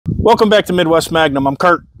Welcome back to Midwest Magnum. I'm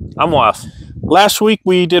Kurt. I'm Wes. Last week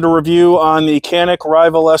we did a review on the CANIK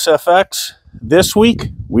Rival SFX. This week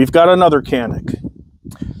we've got another CANIK.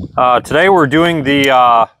 Today we're doing the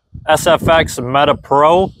SFX METE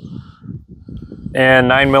PRO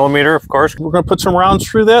and 9mm, of course. We're going to put some rounds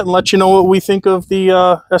through that and let you know what we think of the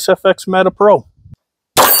SFX METE Pro.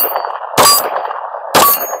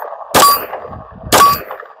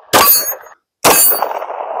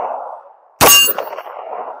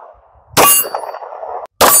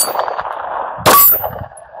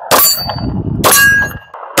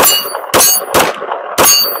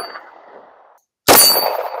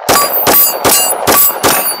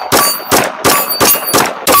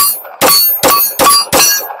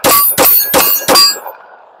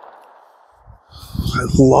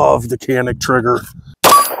 I love the CANIK trigger.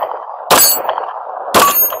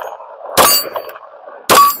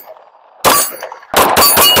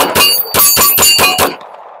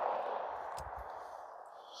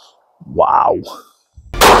 Wow.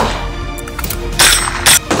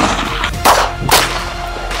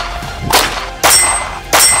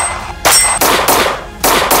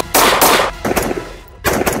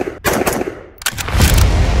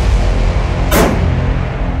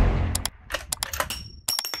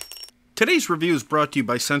 Today's review is brought to you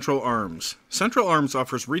by Central Arms. Central Arms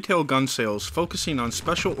offers retail gun sales focusing on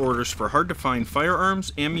special orders for hard-to-find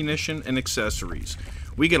firearms, ammunition, and accessories.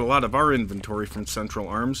 We get a lot of our inventory from Central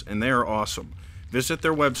Arms, and they are awesome. Visit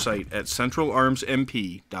their website at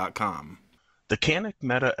centralarmsmp.com. The CANIK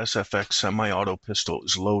METE SFX semi-auto pistol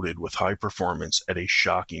is loaded with high performance at a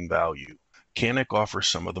shocking value. CANIK offers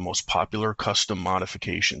some of the most popular custom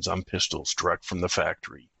modifications on pistols direct from the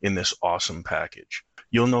factory in this awesome package.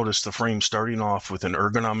 You'll notice the frame starting off with an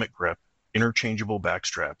ergonomic grip, interchangeable back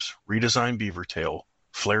straps, redesigned beaver tail,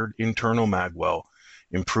 flared internal magwell,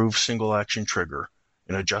 improved single-action trigger,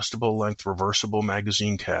 an adjustable length reversible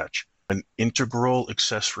magazine catch, an integral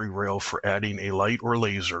accessory rail for adding a light or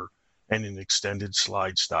laser, and an extended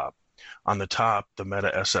slide stop. On the top, the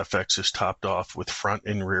METE SFX is topped off with front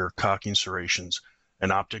and rear cocking serrations,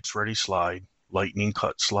 an optics-ready slide, lightning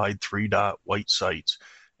cut slide 3-dot white sights,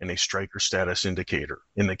 and a striker status indicator.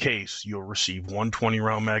 In the case, you'll receive one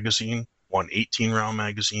 20-round magazine, one 18-round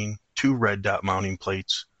magazine, two red dot mounting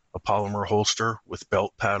plates, a polymer holster with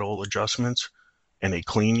belt paddle adjustments, and a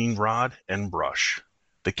cleaning rod and brush.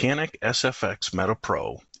 The CANIK SFX METE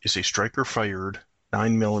PRO is a striker-fired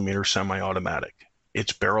 9mm semi-automatic.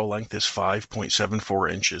 Its barrel length is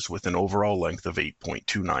 5.74 inches with an overall length of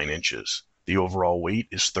 8.29 inches. The overall weight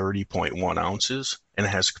is 30.1 ounces and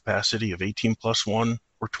has a capacity of 18+1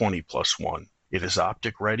 or 20+1. It is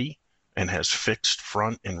optic ready and has fixed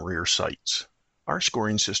front and rear sights. Our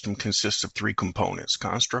scoring system consists of 3 components: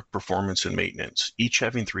 construct, performance, and maintenance, each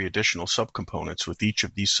having 3 additional subcomponents, with each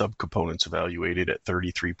of these subcomponents evaluated at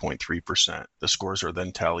 33.3%. The scores are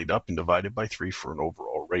then tallied up and divided by 3 for an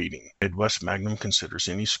overall rating. Midwest Magnum considers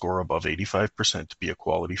any score above 85% to be a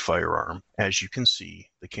quality firearm. As you can see,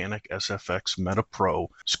 the CANIK SFX METE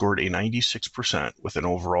PRO scored a 96% with an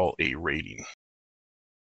overall A rating.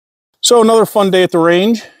 So another fun day at the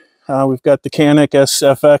range. We've got the CANIK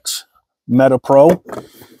SFX METE PRO.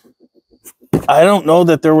 I don't know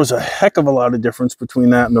that there was a heck of a lot of difference between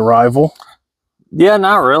that and the Rival. Yeah,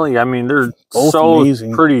 not really. I mean, they're both so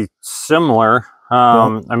amazing. Pretty similar.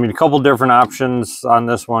 I mean, a couple different options on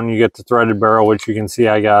this one. You get the threaded barrel, which you can see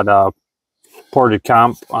I got a ported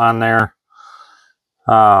comp on there.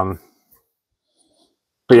 But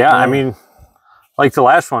yeah, I mean, like the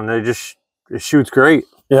last one, it shoots great.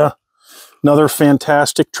 Yeah. Another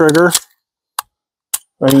fantastic trigger.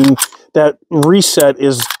 I mean, that reset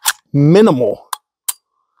is minimal.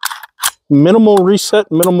 Minimal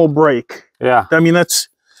reset, minimal break. Yeah. I mean,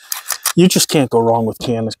 you just can't go wrong with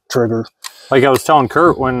CANIK trigger. Like I was telling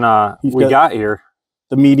Kurt when we got here.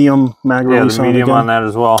 The medium mag release. Yeah, the medium on that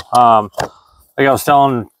as well. Like I was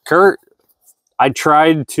telling Kurt, I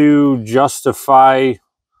tried to justify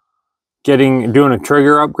doing a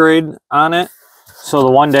trigger upgrade on it. So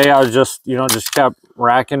the one day I was just kept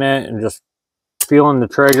racking it and just feeling the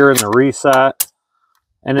trigger and the reset,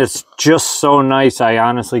 and it's just so nice. I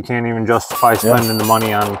honestly can't even justify spending the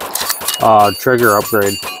money on trigger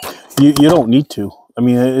upgrade. You don't need to. I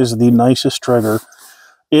mean, it is the nicest trigger.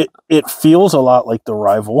 It feels a lot like the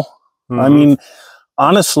Rival. I mean,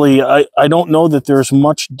 honestly, I don't know that there's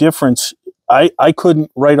much difference. I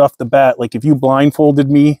couldn't right off the bat, like if you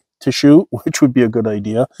blindfolded me to shoot, which would be a good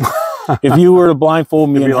idea. If you were to blindfold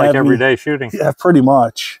me, it'd be like everyday shooting. Yeah, pretty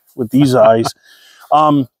much with these eyes.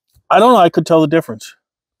 I don't know. I could tell the difference,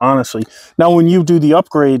 honestly. Now, when you do the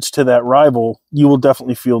upgrades to that Rival, you will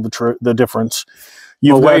definitely feel the difference.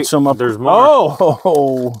 You've got some up. There's more.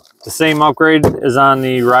 Oh, the same upgrade is on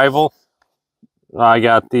the Rival. I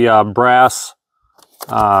got the brass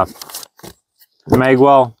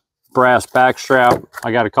magwell, brass backstrap.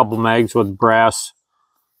 I got a couple mags with brass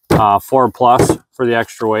 4+ for the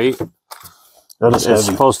extra weight. That is it's heavy.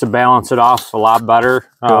 Supposed to balance it off a lot better.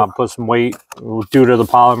 Put some weight due to the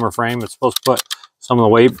polymer frame. It's supposed to put some of the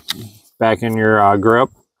weight back in your grip.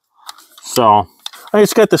 So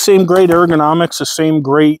it's got the same great ergonomics, the same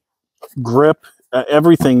great grip.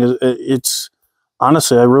 Everything is. It's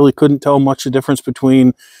honestly, I really couldn't tell much the difference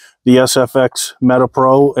between the SFX Mete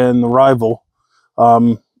Pro and the Rival.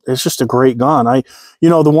 It's just a great gun. You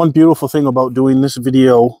know, the one beautiful thing about doing this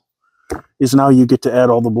video is now you get to add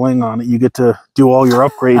all the bling on it. You get to do all your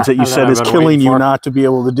upgrades that you said is killing you not to be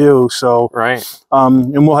able to do. So, right.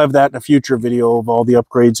 And we'll have that in a future video of all the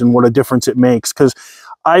upgrades and what a difference it makes. Because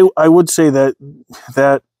I would say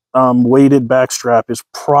that weighted backstrap is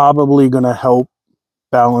probably going to help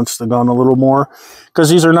balance the gun a little more, because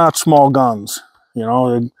these are not small guns, you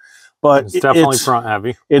know. But it's definitely front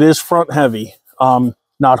heavy. It is front heavy,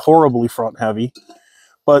 not horribly front heavy.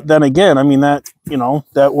 But then again, I mean, that, you know,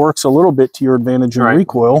 that works a little bit to your advantage in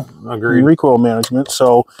recoil. Agreed. In recoil management.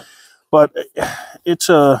 So, but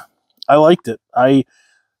I liked it. I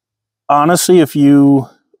honestly,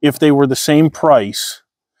 if they were the same price.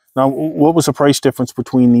 Now, what was the price difference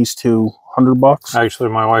between these two? $100? Actually,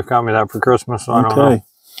 my wife got me that for Christmas, so I don't know.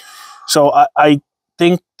 So I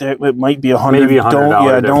think that it might be $100. Maybe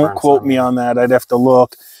 $100. Don't quote me on that. I'd have to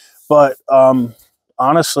look. But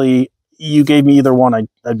honestly, you gave me either one,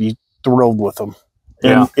 I'd be thrilled with them.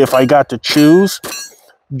 And if I got to choose,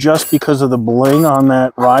 just because of the bling on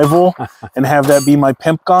that Rival and have that be my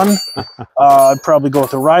pimp gun, I'd probably go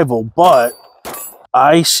with the Rival. But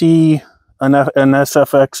I see an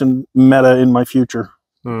SFX and Mete in my future,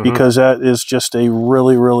 because that is just a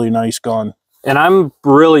really, really nice gun. And I'm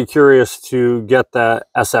really curious to get the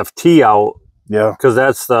SFT out. Yeah. Because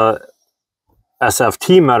that's the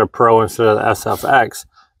SFT Mete Pro instead of the SFX.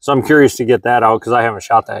 So I'm curious to get that out, because I haven't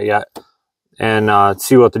shot that yet, and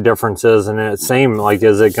see what the difference is. And it's same, like,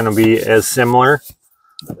 is it going to be as similar?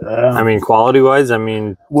 I mean, quality-wise, I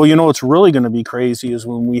mean... Well, you know what's really going to be crazy is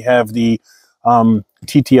when we have the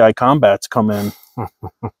TTI Combats come in.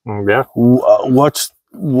 Yeah.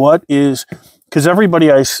 What is... Because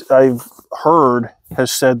everybody I've heard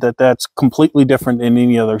has said that that's completely different than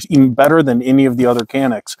any others, even better than any of the other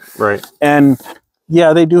CANIKs. Right. And...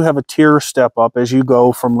 yeah, they do have a tier step up as you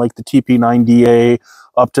go from like the TP9DA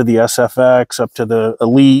up to the SFX, up to the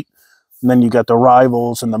Elite, and then you got the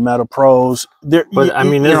Rivals and the Mete Pros. But I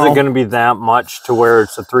mean, is it going to be that much to where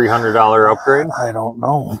it's a $300 upgrade? I don't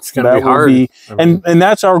know. It's going to be hard. And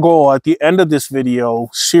that's our goal at the end of this video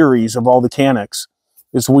series of all the CANIKs,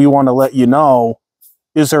 is we want to let you know,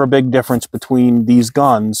 is there a big difference between these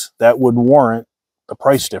guns that would warrant the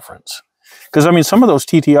price difference? Because, I mean, some of those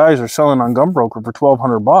TTIs are selling on Gunbroker for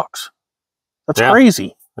 $1,200. That's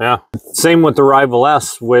crazy. Yeah. Same with the Rival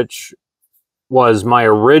S, which was my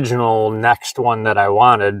original next one that I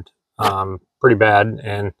wanted pretty bad,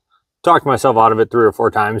 and talked myself out of it 3 or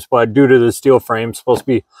 4 times. But due to the steel frame, it's supposed to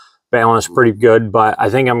be balanced pretty good. But I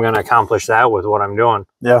think I'm going to accomplish that with what I'm doing.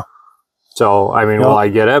 Yeah. So, I mean, will I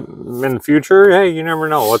get it in the future? Hey, you never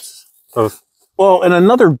know. Well, and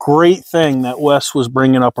another great thing that Wes was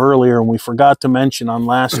bringing up earlier, and we forgot to mention on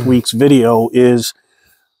last week's video, is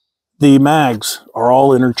the mags are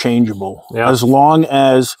all interchangeable. Yeah. As long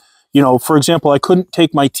as, you know, for example, I couldn't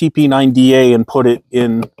take my TP9DA and put it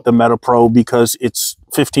in the Mete Pro because it's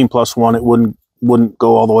 15+1. It wouldn't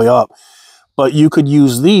go all the way up. But you could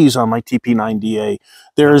use these on my TP9DA.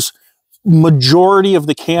 There's majority of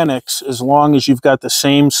the CANIKs, as long as you've got the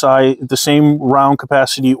same size, the same round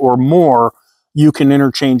capacity or more, you can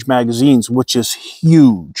interchange magazines, which is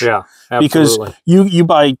huge. Yeah, absolutely. Because you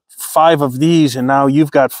buy 5 of these, and now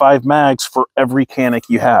you've got 5 mags for every CANIK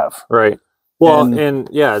you have. Right. Well, and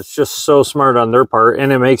yeah, it's just so smart on their part,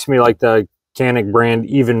 and it makes me like the CANIK brand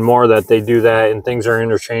even more that they do that, and things are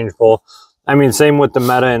interchangeable. I mean, same with the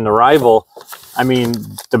Mete and the Rival. I mean,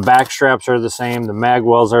 the back straps are the same, the mag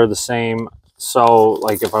wells are the same. So,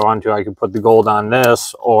 like, if I want to, I could put the gold on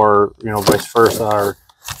this, or, you know, vice versa. Or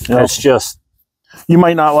it's just, you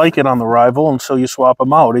might not like it on the Rival, and so you swap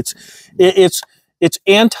them out. It's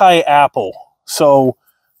anti-Apple. So,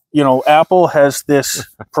 you know, Apple has this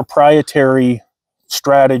proprietary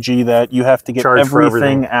strategy that you have to get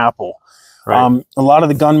everything Apple. Right. A lot of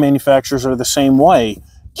the gun manufacturers are the same way.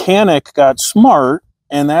 CANIK got smart,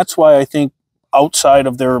 and that's why I think outside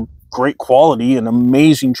of their great quality and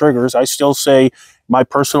amazing triggers, I still say my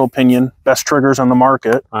personal opinion, best triggers on the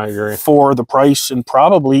market. I agree. For the price, and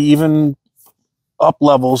probably even up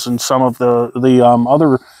levels in some of the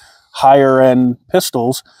other higher end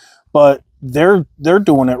pistols, but they're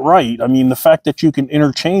doing it right. I mean, the fact that you can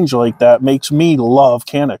interchange like that makes me love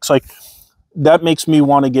CANIKs. Like, that makes me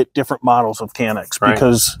want to get different models of CANIKs,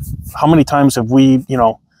 because how many times have we, you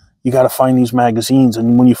know, you got to find these magazines,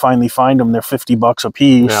 and when you finally find them, they're $50 a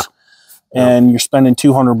piece, and you're spending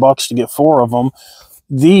 $200 to get 4 of them.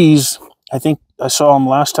 These, I think I saw them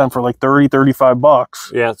last time for like 30, 35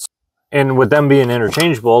 bucks. Yes. And with them being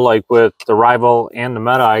interchangeable, like with the Rival and the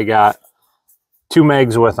Meta, I got 2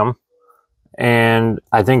 mags with them. And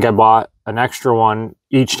I think I bought an extra one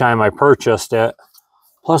each time I purchased it.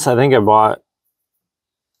 Plus, I think I bought,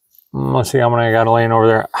 let's see how many I got laying over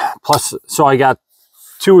there. Plus, so I got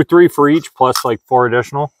 2 or 3 for each, plus like 4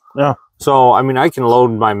 additional. Yeah. So, I mean, I can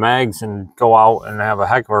load my mags and go out and have a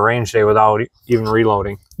heck of a range day without even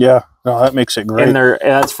reloading. Yeah. No, that makes it great. And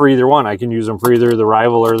that's for either one. I can use them for either the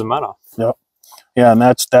Rival or the Meta. Yep. Yeah, and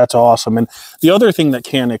that's awesome. And the other thing that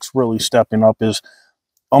CANIK's really stepping up is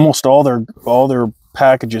almost all their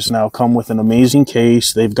packages now come with an amazing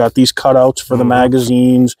case. They've got these cutouts for the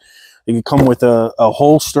magazines. They can come with a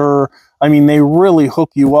holster. I mean, they really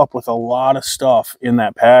hook you up with a lot of stuff in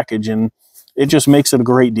that package, and it just makes it a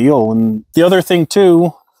great deal. And the other thing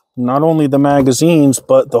too, not only the magazines,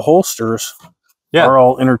 but the holsters are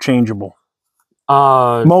all interchangeable.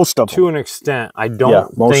 Most of them. To an extent. I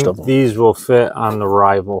don't think these will fit on the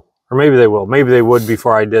Rival. Or maybe they will. Maybe they would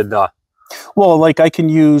before I did the... Well, like, I can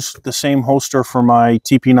use the same holster for my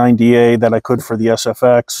TP9DA that I could for the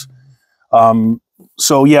SFX.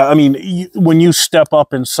 So, yeah, I mean, when you step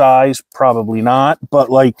up in size, probably not. But,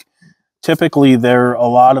 like, typically, a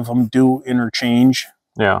lot of them do interchange.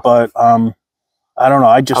 Yeah. But, I don't know.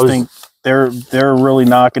 I just think they're really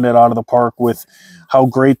knocking it out of the park with how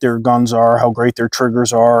great their guns are, how great their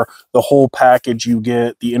triggers are, the whole package you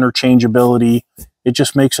get, the interchangeability. It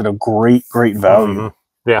just makes it a great value.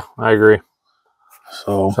 Yeah, I agree.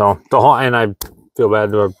 So the whole, and I feel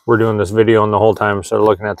bad that we're doing this video, and the whole time instead of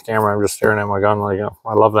looking at the camera, I'm just staring at my gun like, oh,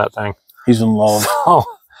 I love that thing. He's in love.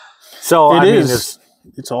 So I mean,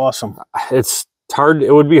 it's awesome. It's hard.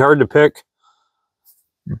 It would be hard to pick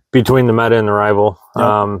between the Meta and the Rival. Yep.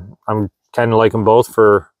 I'm kind of like them both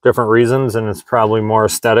for different reasons, and it's probably more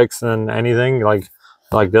aesthetics than anything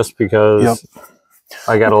like this, because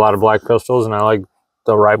I got a lot of black pistols, and I like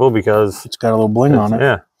the Rival because it's got a little bling on it.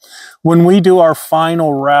 Yeah. When we do our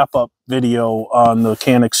final wrap-up video on the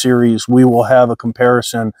CANIK series, we will have a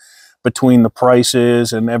comparison between the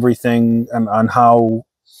prices and everything, and on how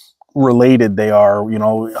related they are, you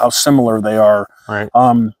know, how similar they are. Right.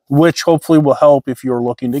 Which hopefully will help if you're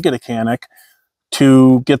looking to get a CANIK,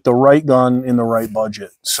 to get the right gun in the right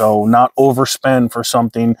budget. So not overspend for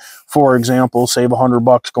something. For example, save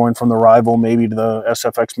 $100 going from the Rival maybe to the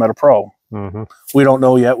SFX METE PRO. We don't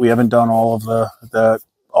know yet. We haven't done all of the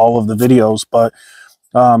videos, but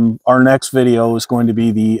our next video is going to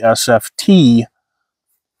be the SFT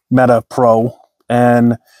METE PRO,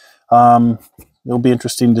 and it'll be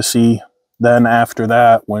interesting to see then after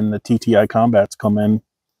that when the TTI combats come in,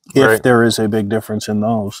 if there is a big difference in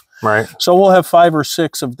those. Right. So we'll have 5 or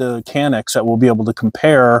 6 of the CANIKs that we'll be able to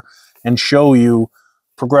compare and show you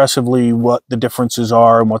progressively what the differences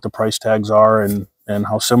are and what the price tags are, and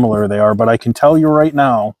how similar they are. But I can tell you right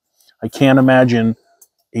now, I can't imagine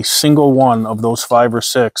a single one of those 5 or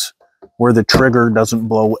 6 where the trigger doesn't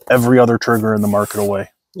blow every other trigger in the market away.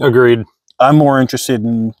 Agreed. I'm more interested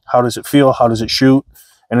in how does it feel, how does it shoot,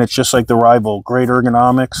 and it's just like the Rival. Great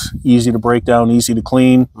ergonomics, easy to break down, easy to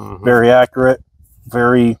clean, very accurate,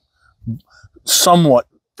 somewhat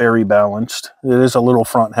very balanced. It is a little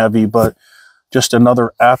front heavy, but just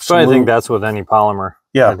another absolute... So I think that's with any polymer.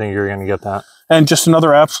 Yeah. I think you're going to get that. And just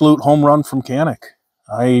another absolute home run from CANIK.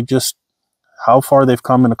 How far they've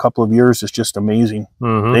come in a couple of years is just amazing.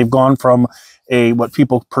 They've gone from what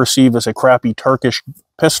people perceive as a crappy Turkish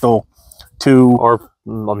pistol to... Or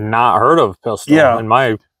not heard of pistol. Yeah. When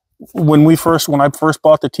I first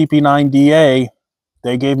bought the TP9DA,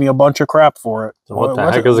 they gave me a bunch of crap for it. So what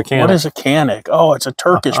the heck is a CANIK? What is a CANIK? Oh, it's a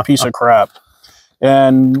Turkish piece of crap.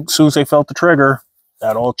 And as soon as they felt the trigger,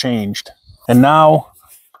 that all changed. And now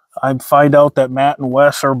I find out that Matt and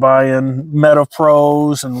Wes are buying METE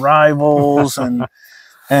Pros and Rivals,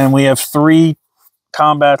 and we have 3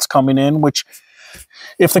 combats coming in, which,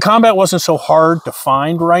 if the combat wasn't so hard to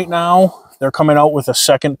find right now, they're coming out with a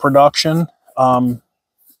second production. From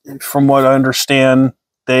what I understand,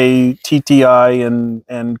 TTI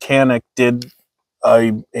and CANIK did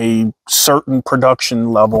a certain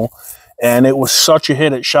production level, and it was such a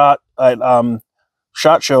hit. It shot at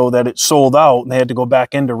SHOT Show that it sold out and they had to go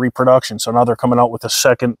back into reproduction. So now they're coming out with a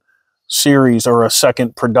second series or a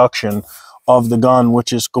second production of the gun,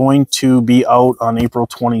 which is going to be out on April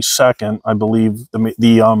 22nd. I believe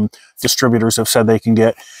the distributors have said they can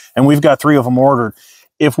get, and we've got 3 of them ordered.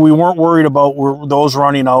 If we weren't worried about those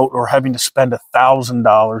running out or having to spend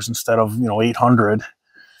 $1,000 instead of, you know, $800,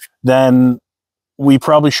 then we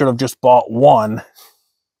probably should have just bought one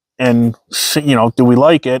and, you know, do we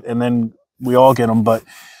like it? And then we all get them. But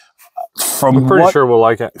I'm pretty sure we'll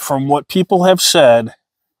like it. From what people have said,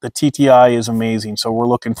 the TTI is amazing. So we're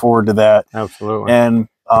looking forward to that. Absolutely. And,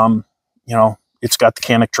 you know, it's got the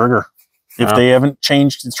CANIK trigger. If they haven't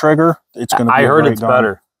changed the trigger, it's going to be I heard it's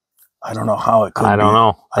better. I don't know how it could be. I don't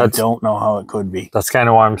know. I don't know how it could be. That's kind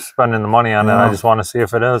of why I'm spending the money on it. I just want to see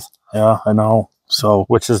if it is. Yeah, I know. So,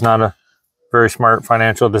 which is not a very smart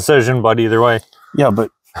financial decision, but either way. Yeah, but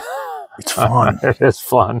it's fun. It is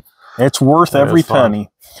fun. It's worth every penny.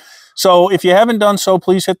 So if you haven't done so,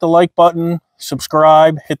 please hit the like button,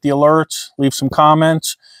 subscribe, hit the alerts, leave some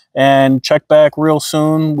comments, and check back real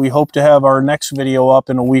soon. We hope to have our next video up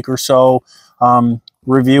in a week or so,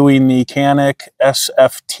 reviewing the CANIK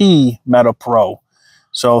SFX METE PRO.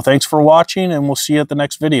 So thanks for watching, and we'll see you at the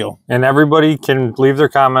next video. And everybody can leave their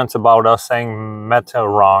comments about us saying meta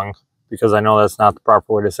wrong, because I know that's not the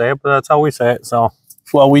proper way to say it, but that's how we say it. So,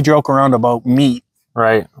 well, we joke around about meat.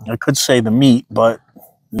 Right. I could say the meat, but,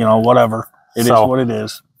 you know, whatever. It is what it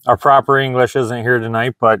is. Our proper English isn't here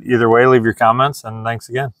tonight, but either way, leave your comments, and thanks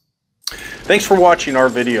again. Thanks for watching our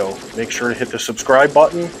video. Make sure to hit the subscribe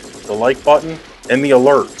button, the like button, and the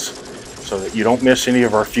alerts so that you don't miss any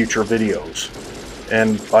of our future videos.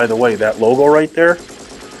 And by the way, that logo right there,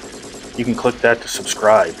 you can click that to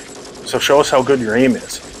subscribe. So show us how good your aim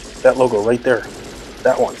is. That logo right there,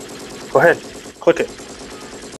 that one. Go ahead, click it.